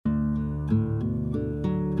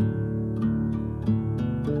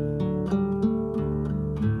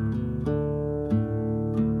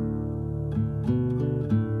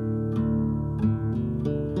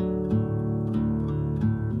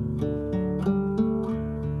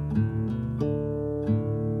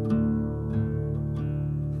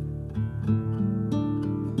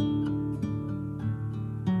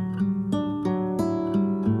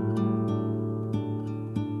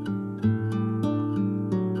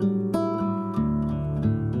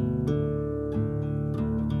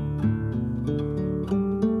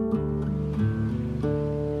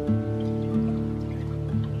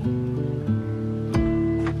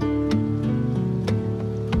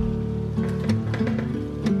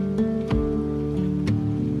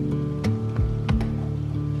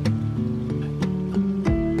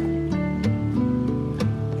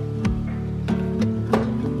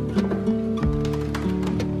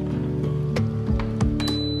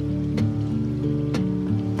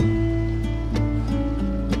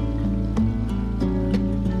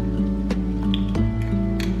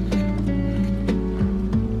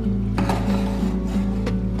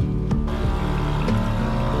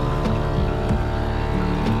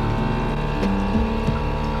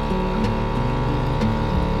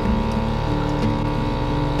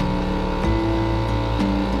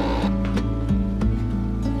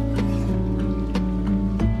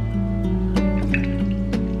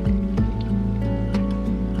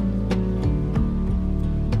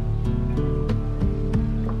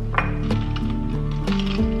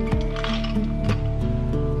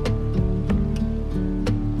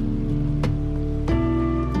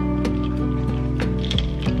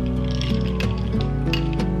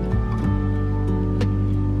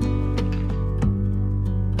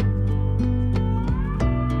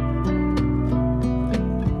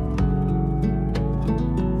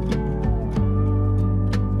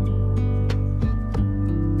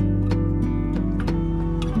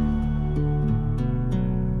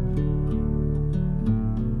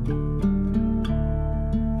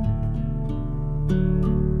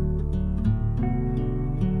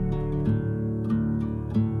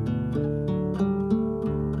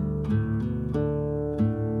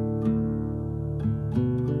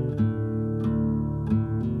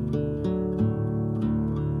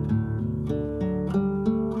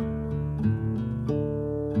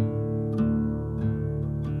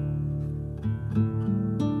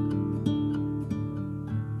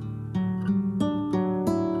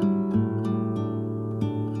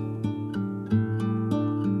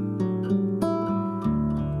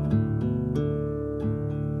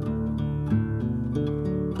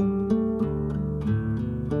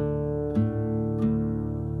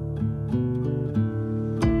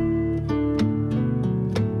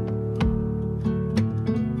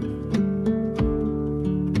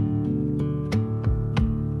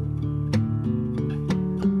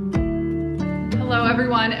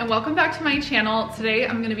everyone, and welcome back to my channel. Today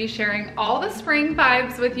I'm going to be sharing all the spring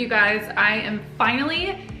vibes with you guys. I am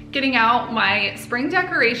finally getting out my spring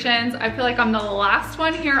decorations. I feel like I'm the last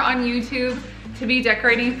one here on YouTube to be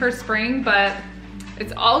decorating for spring, but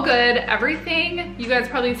it's all good. Everything you guys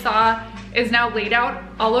probably saw is now laid out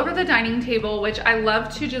all over the dining table, which I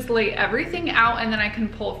love to just lay everything out and then I can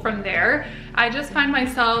pull from there. I just find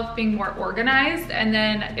myself being more organized and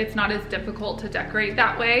then it's not as difficult to decorate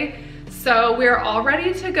that way. So we're all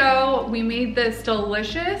ready to go. We made this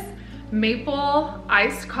delicious maple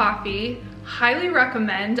iced coffee. Highly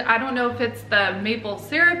recommend. I don't know if it's the maple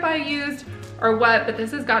syrup I used or what, but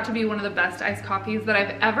this has got to be one of the best iced coffees that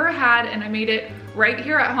I've ever had, and I made it right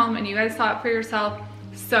here at home and you guys saw it for yourself.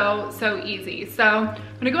 So easy. So I'm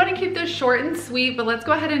gonna go ahead and keep this short and sweet, but let's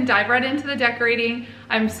go ahead and dive right into the decorating.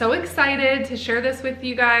 I'm so excited to share this with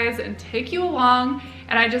you guys and take you along,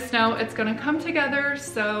 and I just know it's gonna come together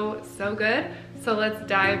so good. So let's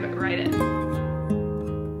dive right in.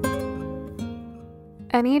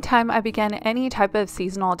 Anytime I begin any type of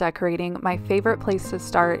seasonal decorating, my favorite place to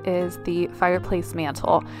start is the fireplace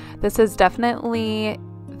mantle. This is definitely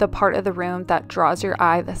the part of the room that draws your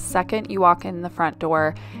eye the second you walk in the front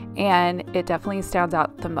door, and it definitely stands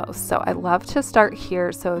out the most. So I love to start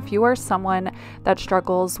here. So if you are someone that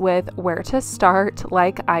struggles with where to start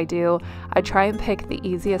like I do, I try and pick the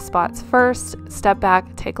easiest spots first, step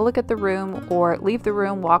back, take a look at the room, or leave the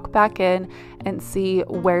room, walk back in and see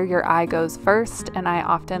where your eye goes first, and I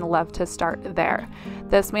often love to start there.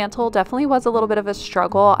 This mantle definitely was a little bit of a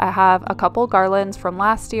struggle. I have a couple garlands from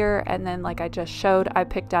last year, and then like I just showed, I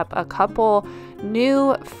picked up a couple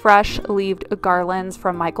new fresh leaved garlands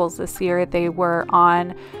from Michael's this year. They were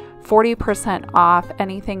on 40% off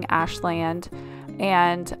anything Ashland,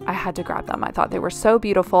 and I had to grab them. I thought they were so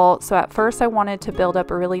beautiful. So at first I wanted to build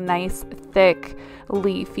up a really nice, thick,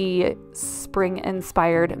 leafy,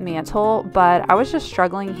 spring-inspired mantle, but I was just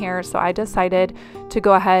struggling here, so I decided to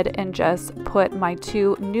go ahead and just put my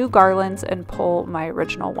two new garlands and pull my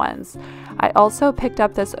original ones. I also picked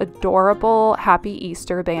up this adorable Happy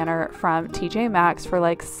Easter banner from TJ Maxx for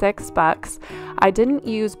like $6. I didn't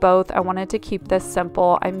use both. I wanted to keep this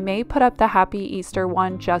simple. I may put up the Happy Easter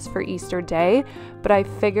one just for Easter Day, but I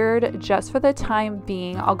figured just for the time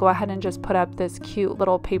being, I'll go ahead and just put up this cute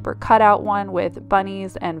little paper cutout one with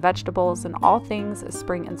bunnies and vegetables and all things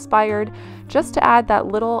spring inspired, just to add that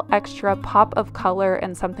little extra pop of color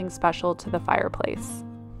and something special to the fireplace.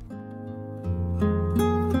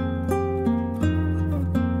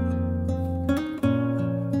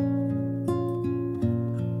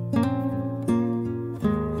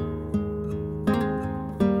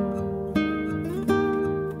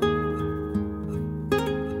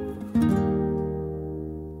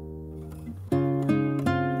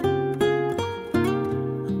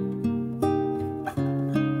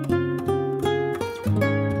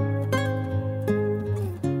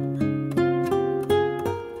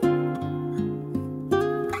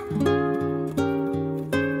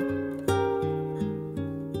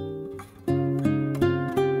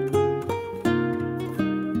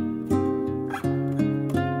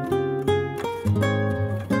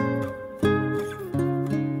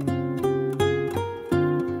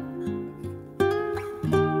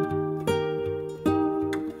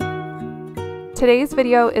 Today's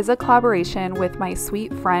video is a collaboration with my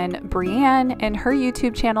sweet friend Brianne, and her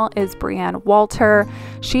YouTube channel is Brianne Walter.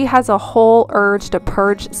 She has a whole Urge to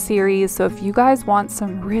Purge series, so if you guys want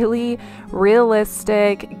some really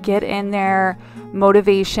realistic, get in there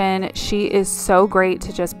motivation, she is so great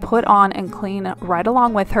to just put on and clean right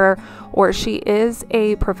along with her. Or she is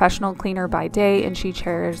a professional cleaner by day, and she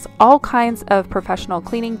shares all kinds of professional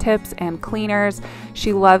cleaning tips and cleaners.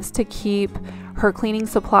 She loves to keep her cleaning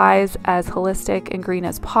supplies as holistic and green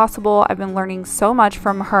as possible. I've been learning so much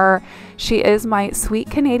from her. She is my sweet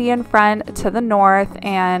Canadian friend to the north,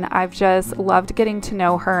 and I've just loved getting to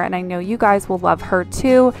know her, and I know you guys will love her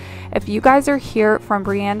too. If you guys are here from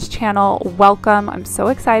Brianne's channel, welcome. I'm so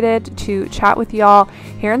excited to chat with y'all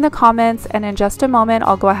here in the comments, and in just a moment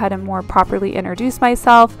I'll go ahead and more properly introduce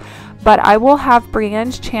myself, but I will have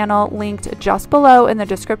Brianne's channel linked just below in the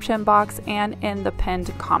description box and in the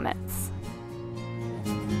pinned comments.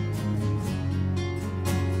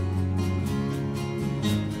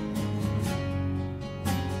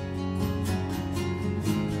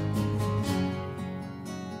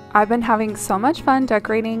 I've been having so much fun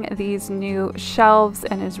decorating these new shelves,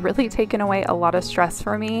 and it's really taken away a lot of stress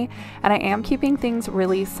for me. And I am keeping things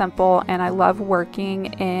really simple, and I love working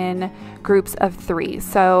in groups of 3.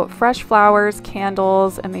 So fresh flowers,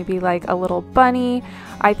 candles, and maybe like a little bunny.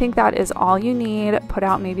 I think that is all you need. Put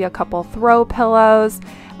out maybe a couple throw pillows.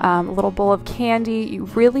 a little bowl of candy. You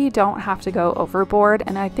really don't have to go overboard,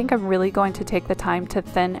 and I think I'm really going to take the time to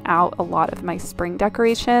thin out a lot of my spring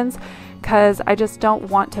decorations because I just don't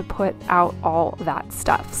want to put out all that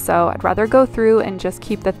stuff. So I'd rather go through and just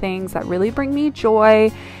keep the things that really bring me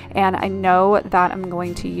joy and I know that I'm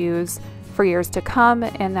going to use for years to come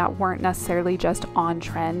and that weren't necessarily just on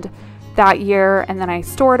trend that year, and then I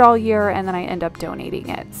store it all year and then I end up donating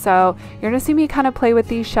it. So you're gonna see me kind of play with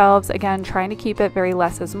these shelves, again trying to keep it very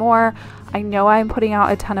less is more. I know I'm putting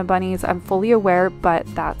out a ton of bunnies, I'm fully aware, but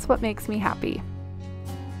that's what makes me happy.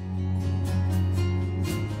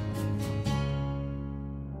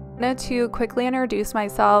 To quickly introduce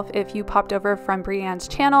myself, if you popped over from Brianne's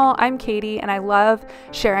channel, I'm Katie and I love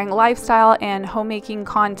sharing lifestyle and homemaking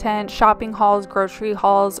content, shopping hauls, grocery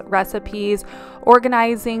hauls, recipes,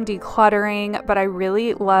 organizing, decluttering, but I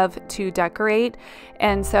really love to decorate.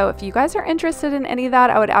 And so if you guys are interested in any of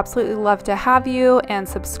that, I would absolutely love to have you and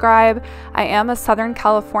subscribe. I am a Southern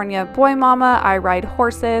California boy mama. I ride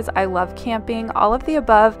horses. I love camping, all of the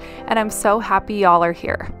above, and I'm so happy y'all are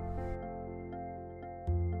here.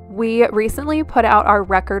 We recently put out our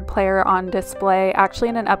record player on display. Actually,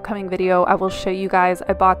 in an upcoming video, I will show you guys.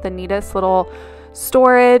 I bought the neatest little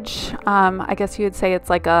storage. I guess you would say it's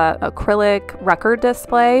like a acrylic record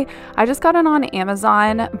display. I just got it on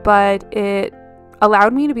Amazon, but it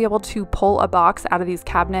allowed me to be able to pull a box out of these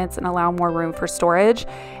cabinets and allow more room for storage.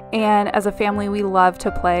 And as a family, we love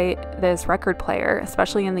to play this record player,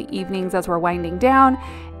 especially in the evenings as we're winding down.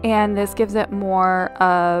 And this gives it more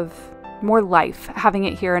life, having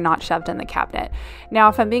it here and not shoved in the cabinet. Now,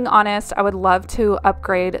 if I'm being honest, I would love to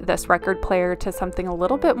upgrade this record player to something a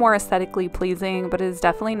little bit more aesthetically pleasing, but it is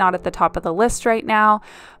definitely not at the top of the list right now.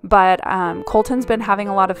 But Colton's been having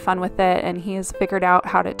a lot of fun with it, and he has figured out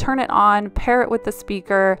how to turn it on, pair it with the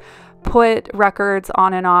speaker, put records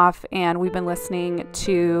on and off, and we've been listening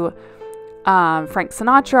to Frank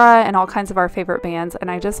Sinatra and all kinds of our favorite bands,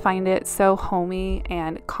 and I just find it so homey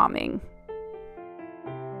and calming.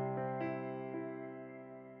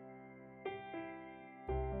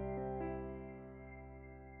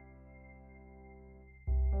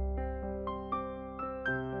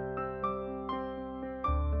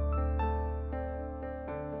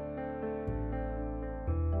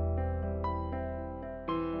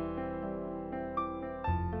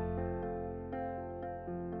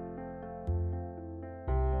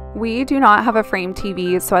 We do not have a frame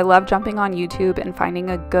TV, so I love jumping on YouTube and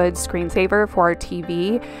finding a good screensaver for our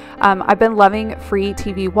TV. I've been loving free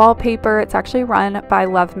TV wallpaper. It's actually run by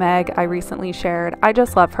Love Meg. I recently shared. I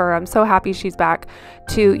just love her. I'm so happy she's back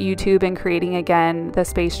to YouTube and creating again. The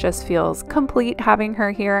space just feels complete having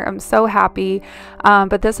her here. I'm so happy.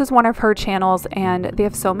 But this is one of her channels, and they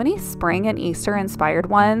have so many spring and Easter inspired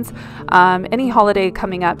ones. Any holiday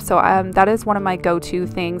coming up, so that is one of my go-to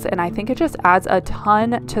things, and I think it just adds a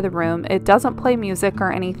ton to the room. It doesn't play music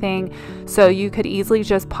or anything, so you could easily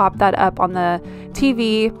just pop that up on the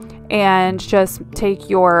TV and just take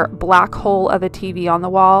your black hole of a TV on the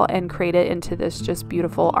wall and create it into this just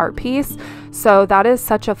beautiful art piece. So that is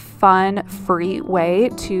such a fun, free way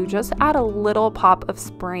to just add a little pop of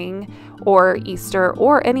spring or Easter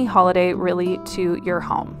or any holiday really to your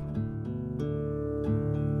home.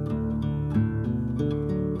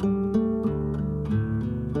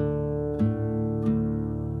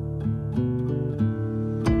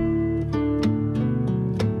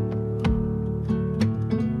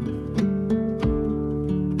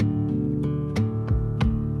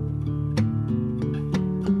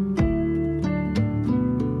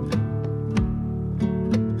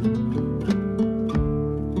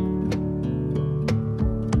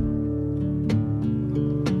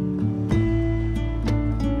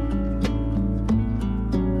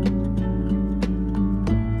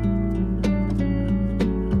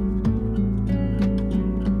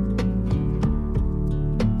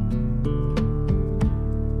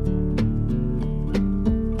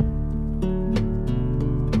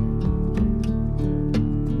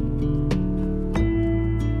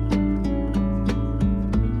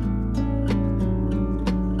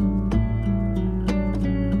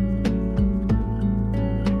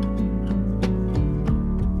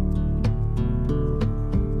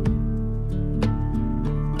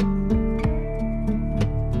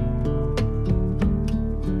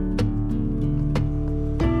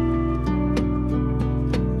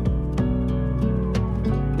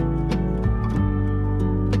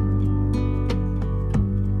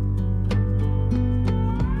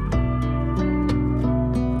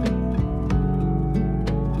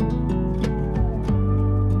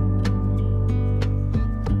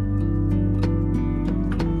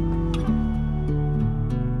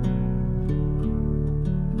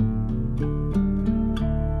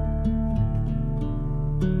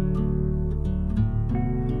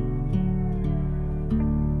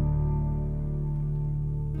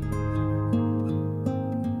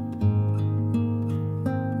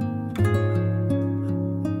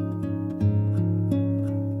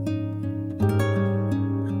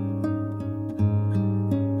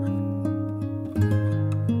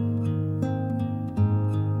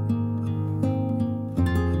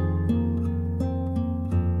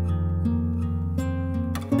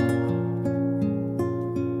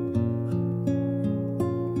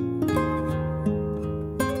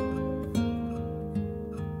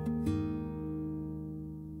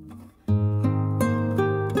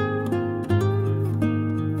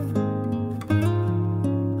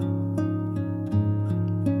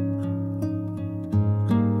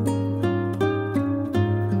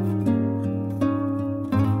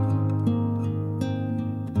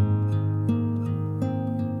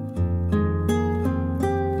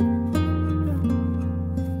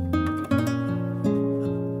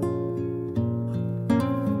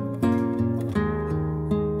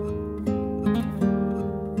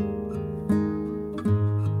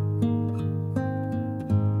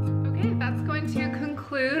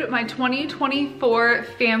 my 2024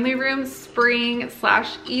 family room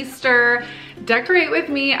spring/Easter decorate with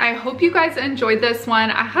me. I hope you guys enjoyed this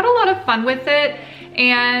one. I had a lot of fun with it,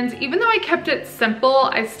 and even though I kept it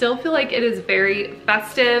simple, I still feel like it is very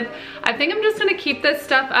festive. I think I'm just gonna keep this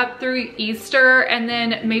stuff up through Easter and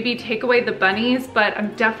then maybe take away the bunnies, but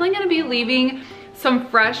I'm definitely gonna be leaving some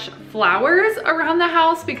fresh flowers around the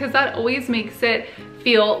house because that always makes it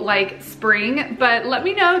feel like spring. But let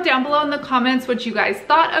me know down below in the comments what you guys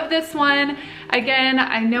thought of this one. Again,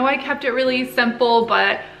 I know I kept it really simple,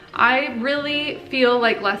 but I really feel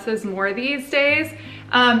like less is more these days.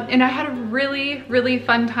 And I had a really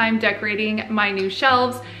fun time decorating my new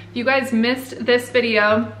shelves. If you guys missed this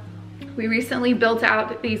video, we recently built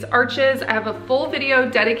out these arches. I have a full video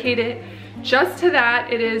dedicated just to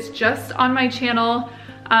that. It is just on my channel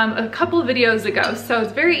a couple of videos ago, so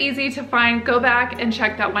it's very easy to find. Go back and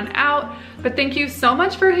check that one out. But thank you so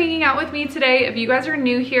much for hanging out with me today. If you guys are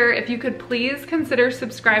new here, if you could please consider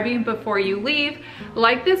subscribing before you leave.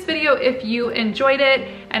 Like this video if you enjoyed it,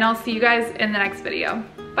 and I'll see you guys in the next video.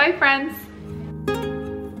 Bye friends.